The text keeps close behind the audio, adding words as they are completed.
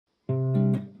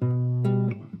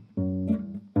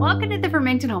Welcome to the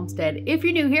Fermented Homestead. If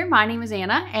you're new here, my name is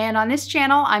Anna, and on this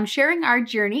channel, I'm sharing our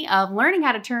journey of learning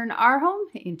how to turn our home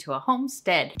into a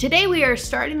homestead. Today, we are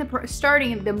starting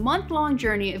the month-long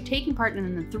journey of taking part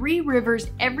in the 3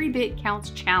 Rivers Every Bit Counts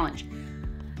Challenge.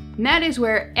 And that is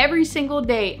where every single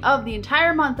day of the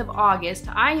entire month of August,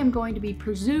 I am going to be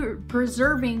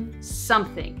preserving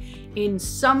something in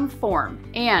some form.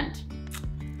 And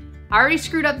I already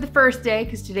screwed up the first day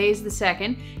because today's the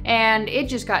second, and it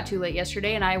just got too late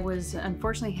yesterday, and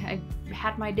unfortunately, I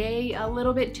had my day a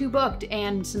little bit too booked,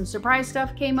 and some surprise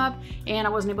stuff came up, and I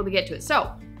wasn't able to get to it.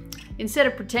 So instead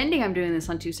of pretending I'm doing this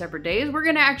on 2 separate days, we're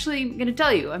gonna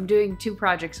tell you I'm doing 2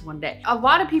 projects one day. A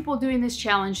lot of people doing this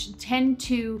challenge tend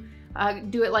to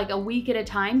do it like a week at a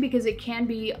time because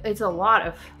it's a lot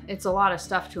of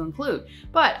stuff to include.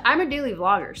 But I'm a daily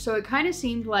vlogger, so it kind of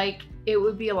seemed like it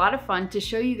would be a lot of fun to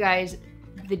show you guys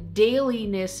the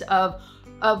dailiness of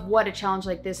what a challenge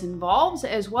like this involves,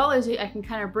 as well as I can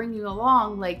kind of bring you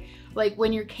along, like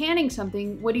when you're canning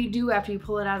something, what do you do after you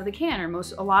pull it out of the can? Or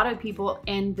a lot of people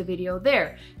end the video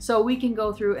there. So we can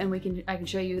go through and I can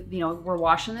show you, we're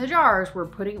washing the jars,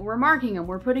 we're marking them,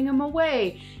 we're putting them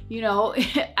away.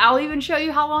 I'll even show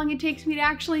you how long it takes me to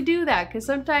actually do that, because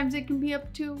sometimes it can be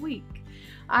up to a week.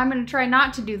 I'm gonna try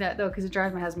not to do that though, because it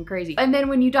drives my husband crazy. And then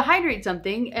when you dehydrate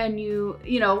something and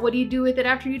what do you do with it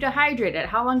after you dehydrate it?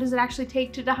 How long does it actually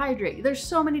take to dehydrate? There's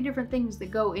so many different things that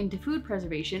go into food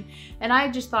preservation, and I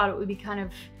just thought it would be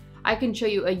I can show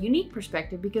you a unique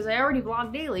perspective because I already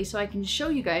vlog daily, so I can show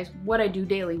you guys what I do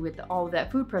daily with all of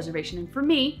that food preservation. And for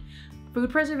me, food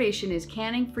preservation is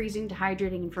canning, freezing,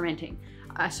 dehydrating, and fermenting.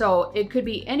 So it could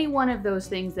be any one of those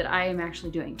things that I am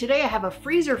actually doing. Today I have a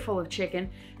freezer full of chicken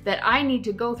that I need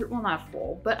to go through. Well, not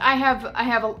full, but I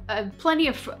have plenty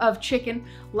of chicken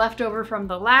left over from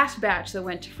the last batch that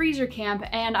went to freezer camp,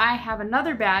 and I have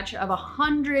another batch of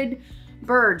 100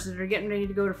 birds that are getting ready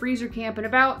to go to freezer camp in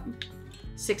about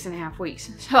 6.5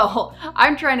 weeks. So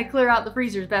I'm trying to clear out the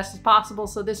freezer as best as possible,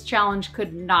 so this challenge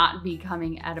could not be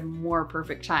coming at a more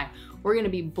perfect time. We're gonna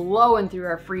be blowing through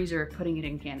our freezer, putting it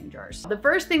in canning jars. The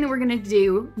first thing that we're gonna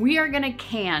do, we are gonna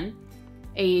can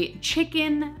a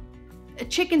chicken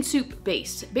soup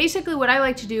base. Basically what I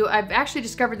like to do, I've actually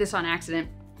discovered this on accident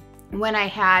when I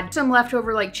had some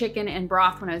leftover like chicken and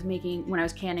broth when I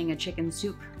was canning a chicken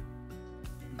soup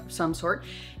of some sort.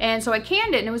 And so I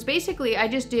canned it, and it was basically, I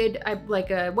just did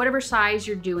whatever size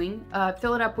you're doing,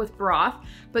 fill it up with broth,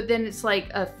 but then it's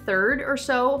like a third or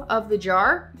so of the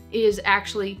jar is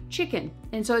actually chicken.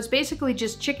 And so it's basically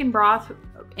just chicken broth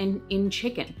in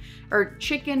chicken, or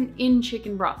chicken in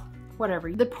chicken broth,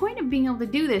 whatever. The point of being able to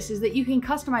do this is that you can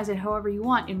customize it however you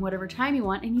want in whatever time you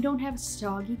want, and you don't have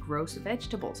soggy, gross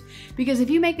vegetables. Because if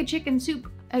you make a chicken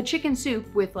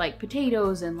soup with like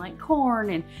potatoes and like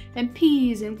corn and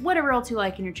peas and whatever else you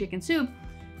like in your chicken soup,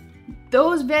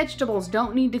 those vegetables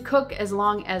don't need to cook as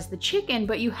long as the chicken,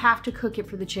 but you have to cook it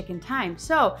for the chicken time.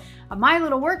 So my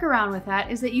little workaround with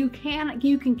that is that you can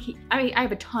keep, I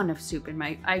have a ton of soup in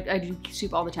I do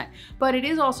soup all the time, but it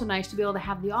is also nice to be able to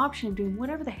have the option of doing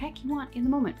whatever the heck you want in the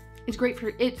moment. It's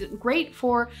great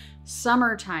for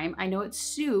summertime. I know it's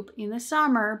soup in the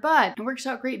summer, but it works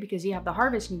out great because you have the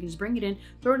harvest and you can just bring it in,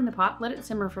 throw it in the pot, let it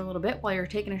simmer for a little bit while you're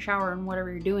taking a shower and whatever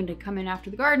you're doing to come in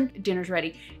after the garden, dinner's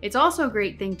ready. It's also a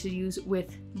great thing to use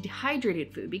with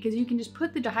dehydrated food because you can just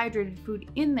put the dehydrated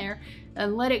food in there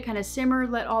and let it kind of simmer,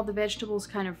 let all the vegetables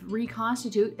kind of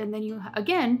reconstitute, and then you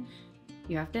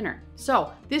have dinner.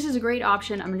 So this is a great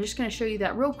option. I'm just gonna show you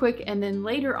that real quick, and then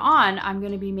later on, I'm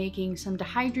gonna be making some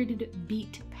dehydrated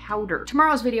beet powder.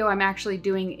 Tomorrow's video, I'm actually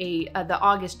doing the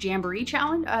August Jamboree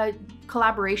Challenge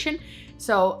collaboration.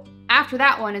 So after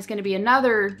that one, it's gonna be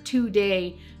another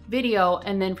 2-day video,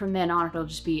 and then from then on, it'll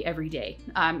just be every day.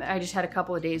 I just had a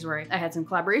couple of days where I had some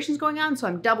collaborations going on, so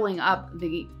I'm doubling up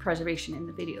the preservation in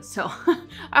the videos. So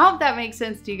I hope that makes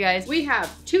sense to you guys. We have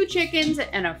 2 chickens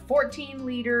and a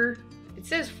 14-liter, it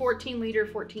says 14 liter,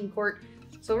 14 quart.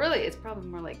 So really it's probably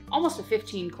more like almost a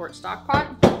 15 quart stock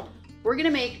pot. We're gonna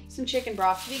make some chicken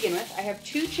broth to begin with. I have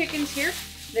 2 chickens here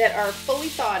that are fully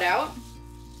thawed out.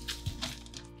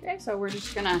 Okay, so we're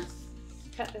just gonna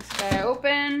cut this guy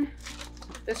open,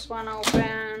 this one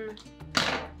open,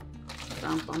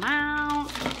 dump them out.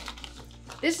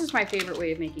 This is my favorite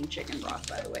way of making chicken broth,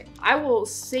 by the way. I will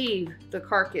save the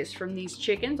carcass from these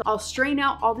chickens. I'll strain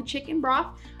out all the chicken broth.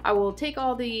 I will take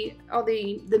all the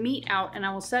meat out, and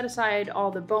I will set aside all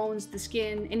the bones, the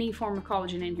skin, any form of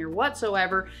collagen in here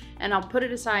whatsoever, and I'll put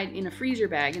it aside in a freezer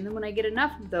bag. And then when I get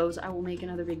enough of those, I will make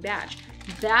another big batch.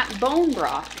 That bone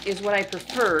broth is what I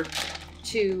prefer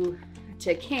to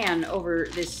can over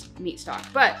this meat stock.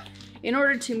 But in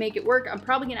order to make it work, I'm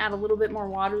probably gonna add a little bit more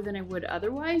water than I would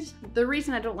otherwise. The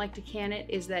reason I don't like to can it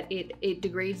is that it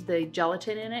degrades the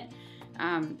gelatin in it.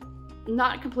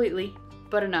 Not completely,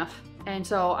 but enough. And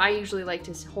so I usually like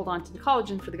to hold on to the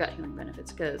collagen for the gut healing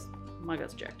benefits because my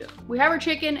gut's jacked up. We have our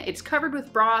chicken, it's covered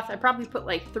with broth. I probably put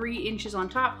like 3 inches on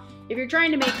top. If you're trying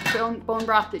to make bone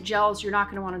broth that gels, you're not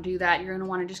gonna wanna do that. You're gonna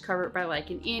wanna just cover it by like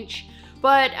 1 inch.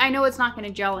 But I know it's not gonna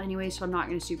gel anyway, so I'm not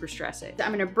gonna super stress it.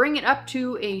 I'm gonna bring it up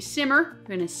to a simmer.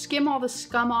 I'm gonna skim all the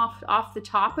scum off the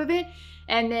top of it,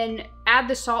 and then add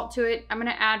the salt to it. I'm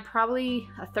gonna add probably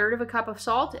 1/3 of a cup of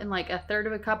salt and like 1/3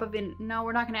 of a cup of no,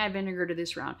 we're not gonna add vinegar to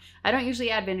this round. I don't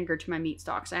usually add vinegar to my meat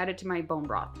stocks. I add it to my bone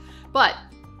broth.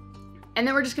 And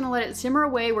then we're just gonna let it simmer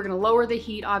away. We're gonna lower the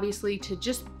heat, obviously, to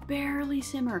just barely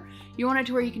simmer. You want it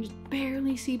to where you can just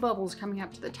barely see bubbles coming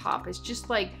up to the top. It's just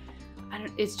like, I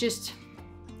don't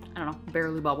know,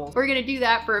 barely bubbles. We're gonna do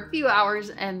that for a few hours,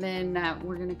 and then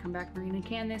we're gonna come back and we're gonna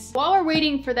can this. While we're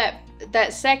waiting for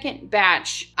that second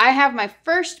batch, I have my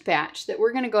first batch that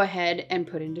we're gonna go ahead and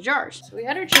put into jars. So we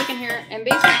had our chicken here, and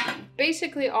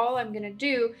basically all I'm gonna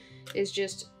do is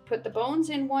just put the bones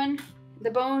in one,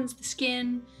 the bones, the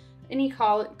skin, any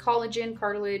collagen,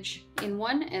 cartilage in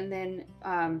one, and then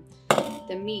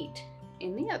the meat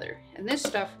in the other. And this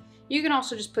stuff, you can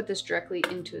also just put this directly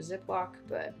into a Ziploc,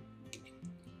 but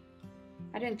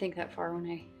I didn't think that far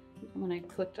when I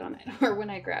clicked on it or when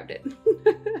I grabbed it.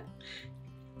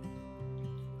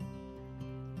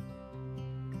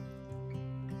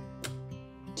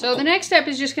 So the next step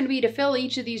is just going to be to fill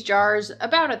each of these jars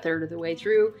about 1/3 of the way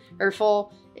through or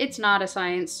full. It's not a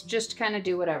science, just kind of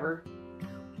do whatever.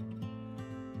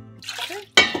 Okay.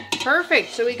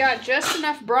 Perfect. So we got just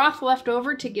enough broth left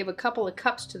over to give a couple of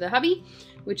cups to the hubby,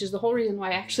 which is the whole reason why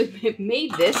I actually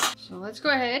made this. So let's go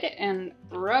ahead and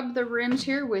rub the rims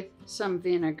here with some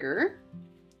vinegar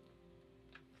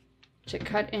to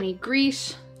cut any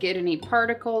grease, get any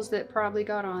particles that probably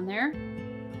got on there.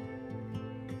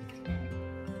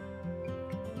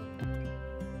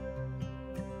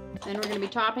 Then we're gonna be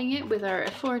topping it with our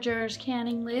 4 jars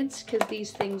canning lids, because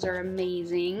these things are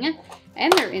amazing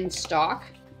and they're in stock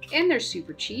and they're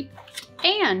super cheap.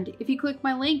 And if you click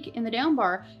my link in the down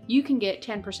bar, you can get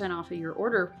 10% off of your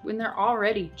order when they're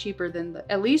already cheaper than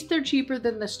at least they're cheaper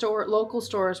than the local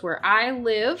stores where I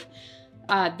live.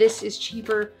 This is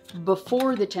cheaper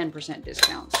before the 10%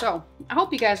 discount. So I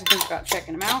hope you guys will think about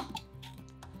checking them out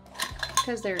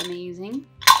because they're amazing.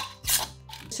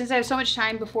 Since I have so much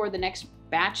time before the next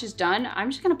batch is done, I'm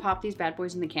just gonna pop these bad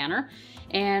boys in the canner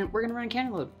and we're gonna run a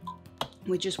canner load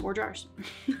with just 4 jars.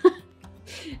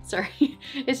 Sorry,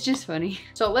 it's just funny.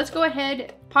 So let's go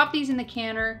ahead, pop these in the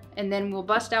canner, and then we'll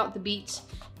bust out the beets.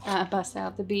 I'm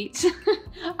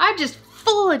just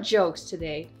full of jokes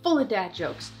today, full of dad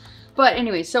jokes. But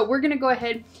anyway, so we're gonna go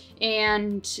ahead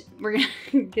and we're gonna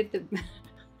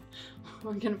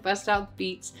we're gonna bust out the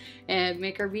beets and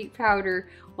make our beet powder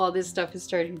while this stuff is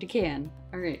starting to can.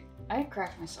 All right, I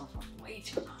cracked myself up way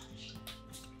too much.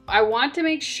 I want to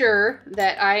make sure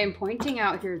that I am pointing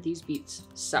out here, these beets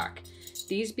suck.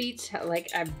 These beets, like,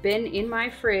 I've been in my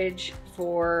fridge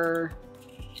for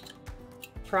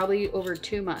probably over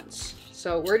 2 months.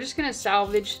 So we're just gonna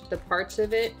salvage the parts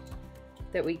of it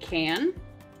that we can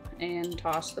and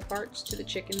toss the parts to the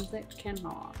chickens that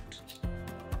cannot.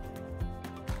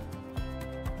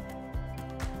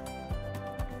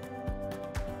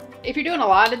 If you're doing a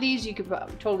lot of these, you could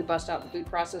totally bust out the food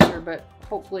processor, but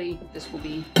hopefully this will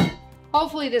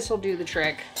do the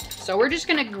trick. So we're just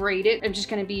gonna grate it. I'm just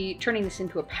gonna be turning this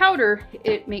into a powder.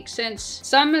 It makes sense.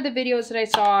 Some of the videos that I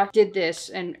saw did this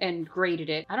and grated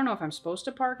it. I don't know if I'm supposed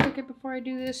to par cook it before I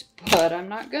do this, but I'm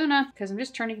not gonna, because I'm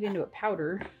just turning it into a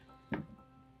powder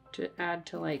to add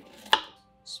to like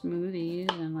smoothies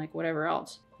and like whatever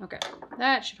else. Okay,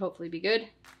 that should hopefully be good.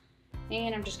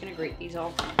 And I'm just gonna grate these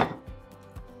all.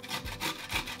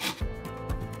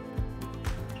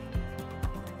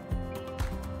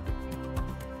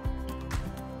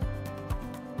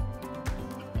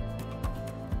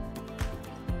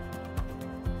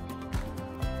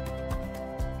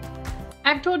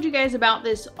 I've told you guys about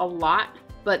this a lot,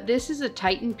 but this is a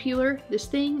Titan peeler. This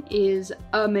thing is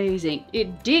amazing.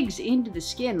 It digs into the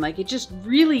skin, like it just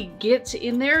really gets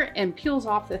in there and peels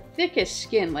off the thickest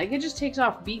skin. Like it just takes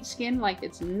off beet skin like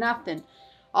it's nothing.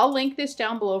 I'll link this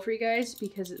down below for you guys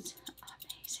because it's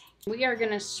amazing. We are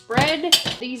gonna spread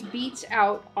these beets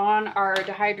out on our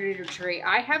dehydrator tray.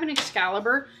 I have an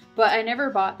Excalibur, but I never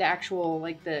bought the actual,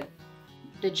 like the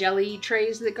jelly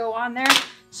trays that go on there.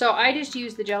 So I just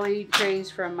use the jelly trays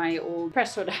from my old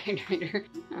Presto dehydrator.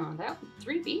 Oh, that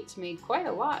 3 beets made quite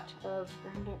a lot of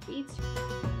ground up beets.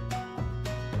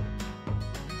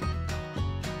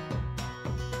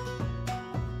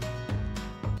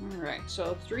 right,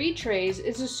 so 3 trays.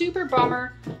 It's a super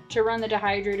bummer to run the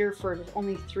dehydrator for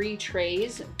only 3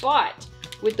 trays, but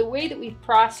with the way that we've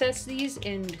processed these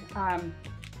and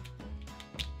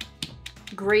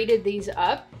graded these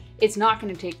up, it's not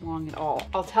going to take long at all.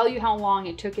 I'll tell you how long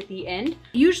it took at the end.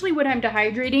 Usually when I'm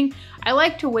dehydrating, I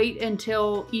like to wait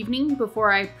until evening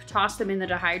before I toss them in the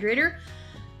dehydrator.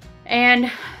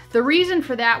 And the reason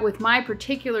for that with my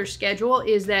particular schedule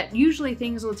is that usually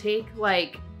things will take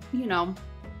like, you know,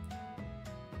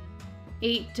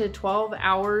 8 to 12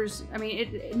 hours. I mean,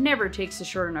 it never takes a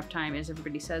short enough time as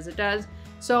everybody says it does.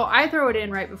 So I throw it in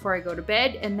right before I go to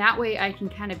bed, and that way I can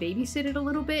kind of babysit it a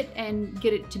little bit and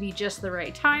get it to be just the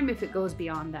right time if it goes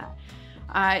beyond that.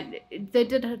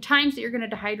 The times that you're going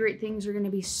to dehydrate things are going to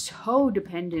be so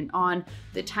dependent on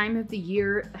the time of the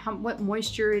year, what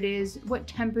moisture it is, what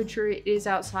temperature it is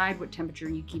outside, what temperature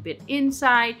you keep it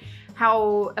inside,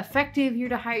 how effective your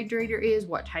dehydrator is,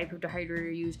 what type of dehydrator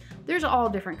you use. There's all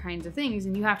different kinds of things,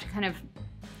 and you have to kind of,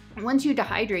 once you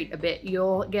dehydrate a bit,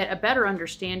 you'll get a better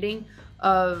understanding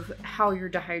of how your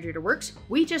dehydrator works.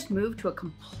 We just moved to a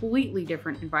completely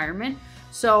different environment,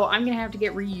 so I'm gonna have to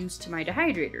get reused to my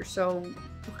dehydrator. So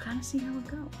we'll kind of see how it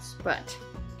goes. But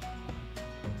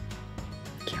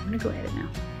okay, I'm gonna go at it now.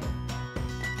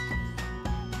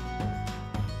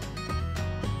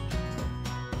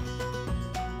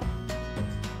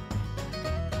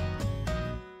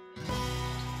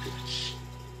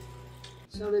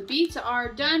 So the beets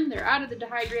are done. They're out of the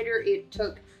dehydrator. It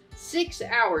took 6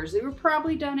 hours. They were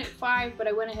probably done at 5, but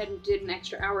I went ahead and did an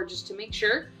extra hour just to make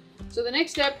sure. So the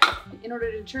next step, in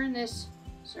order to turn this,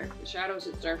 sorry, the shadows,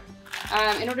 it's dark.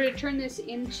 In order to turn this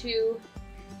into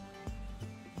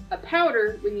a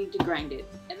powder, we need to grind it.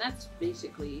 And that's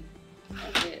basically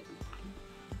it.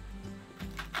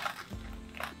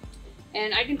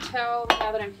 And I can tell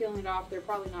now that I'm peeling it off, they're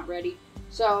probably not ready.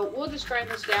 So we'll just grind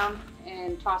this down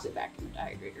and toss it back in the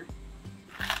dehydrator,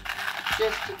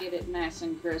 just to get it nice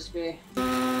and crispy.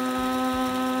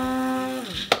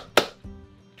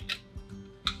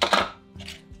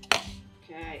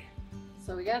 Okay,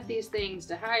 so we got these things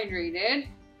dehydrated,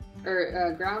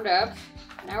 or ground up.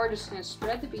 Now we're just gonna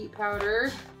spread the beet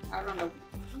powder out on the,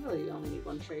 really you only need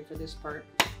 1 tray for this part.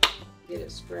 Get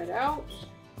it spread out,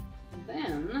 and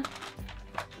then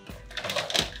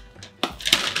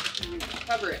I'm gonna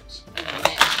cover it in a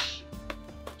mesh,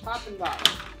 top and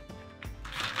bottom.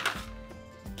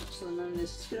 So none of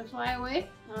this is gonna fly away.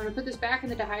 I'm gonna put this back in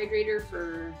the dehydrator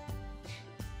for,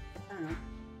 I don't know,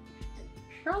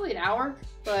 probably an hour.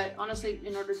 But honestly,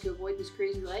 in order to avoid this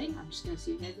crazy lighting, I'm just gonna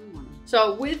see you guys in the morning.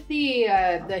 So with the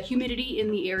humidity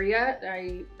in the area,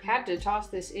 I had to toss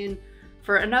this in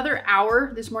for another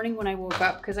hour this morning when I woke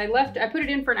up, because I put it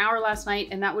in for an hour last night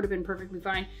and that would have been perfectly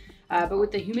fine. But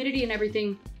with the humidity and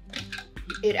everything,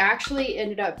 it actually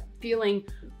ended up feeling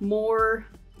more,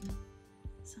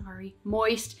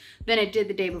 moist than it did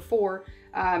the day before,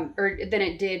 or than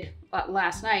it did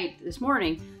last night, this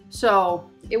morning. So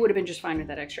it would have been just fine with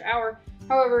that extra hour.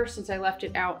 However, since I left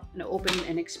it out and open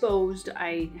and exposed,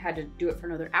 I had to do it for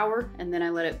another hour, and then I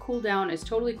let it cool down. It's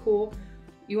totally cool.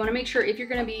 You want to make sure, if you're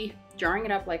going to be jarring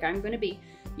it up like I'm going to be,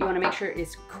 you want to make sure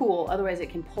it's cool, otherwise it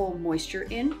can pull moisture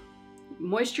in.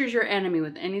 Moisture is your enemy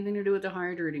with anything to do with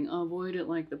dehydrating. Avoid it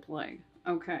like the plague.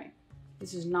 Okay,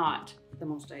 this is not the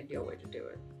most ideal way to do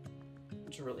it.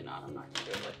 It's really not. I'm not gonna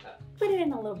do it like that. Put it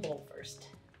in a little bowl first.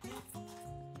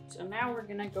 So now we're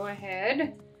gonna go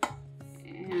ahead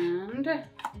and,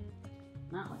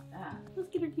 not like that. Let's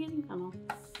get our candy funnel.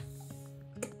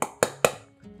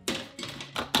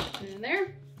 Put it in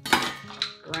there.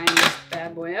 Grind this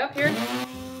bad boy up here.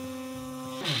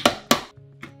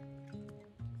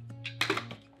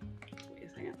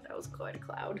 That was quite a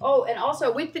cloud. Oh, and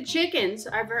also with the chickens,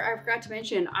 I forgot to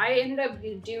mention, I ended up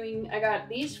I got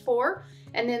these 4,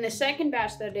 and then the second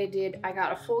batch that I did, I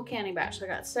got a full canning batch. So I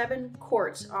got 7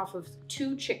 quarts off of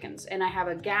 2 chickens, and I have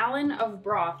a gallon of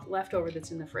broth left over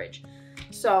that's in the fridge.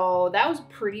 So that was a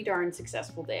pretty darn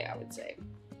successful day, I would say.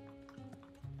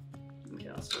 Okay,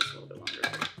 I'll switch a little bit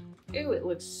longer. Ew, it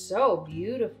looks so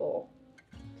beautiful.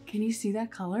 Can you see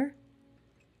that color?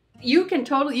 You can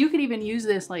even use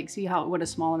this, like, see what a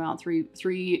small amount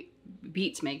three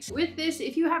beets makes. With this,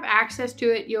 if you have access to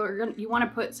it, you want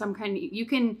to put some kind of, you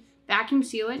can vacuum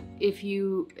seal it if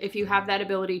you have that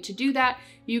ability to do that.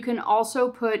 You can also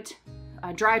put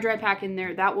a dry pack in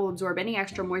there that will absorb any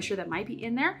extra moisture that might be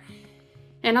in there.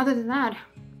 And other than that,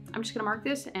 I'm just gonna mark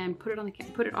this and put it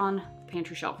on the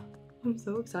pantry shelf. I'm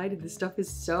so excited. This stuff is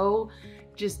so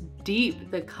just deep.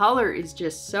 The color is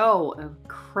just so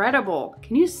incredible.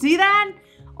 Can you see that?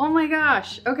 Oh my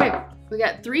gosh. Okay, we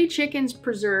got 3 chickens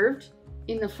preserved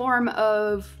in the form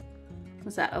of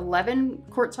what's that, 11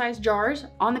 quart-sized jars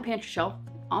on the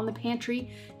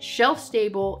pantry shelf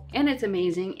stable, and it's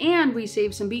amazing. And we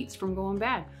saved some beets from going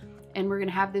bad. And we're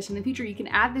gonna have this in the future. You can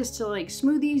add this to like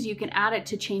smoothies. You can add it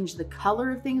to change the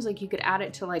color of things. Like you could add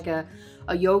it to like a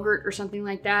yogurt or something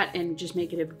like that and just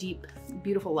make it a deep,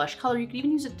 beautiful, lush color. You could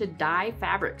even use it to dye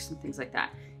fabrics and things like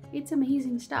that. It's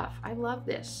amazing stuff. I love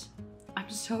this. I'm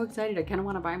so excited. I kind of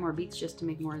want to buy more beets just to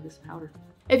make more of this powder.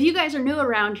 If you guys are new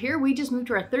around here, we just moved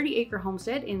to our 30-acre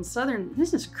homestead in southern,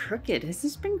 this is crooked. Has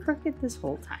this been crooked this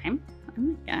whole time? Oh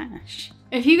my gosh.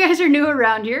 If you guys are new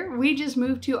around here, we just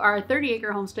moved to our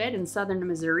 30-acre homestead in southern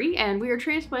Missouri, and we are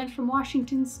transplanted from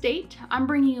Washington State. I'm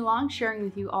bringing you along, sharing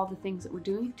with you all the things that we're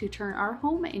doing to turn our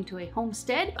home into a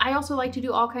homestead. I also like to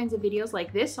do all kinds of videos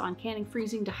like this on canning,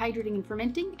 freezing, dehydrating, and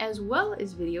fermenting, as well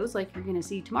as videos like you're gonna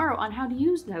see tomorrow on how to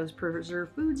use those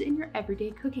preserved foods in your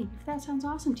everyday cooking. If that sounds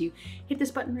awesome to you, hit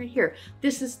this button right here.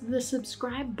 This is the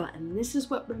subscribe button. This is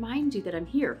what reminds you that I'm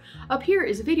here. Up here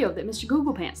is a video that Mr.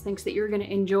 Google Pants thinks that you're gonna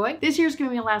enjoy. This here's gonna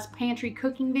be my last pantry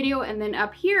cooking video, and then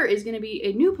up here is gonna be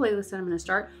a new playlist that I'm gonna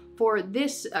start for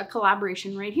this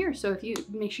collaboration right here. So if you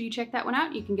make sure you check that one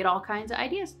out, you can get all kinds of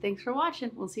ideas. Thanks for watching.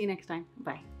 We'll see you next time.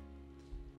 Bye.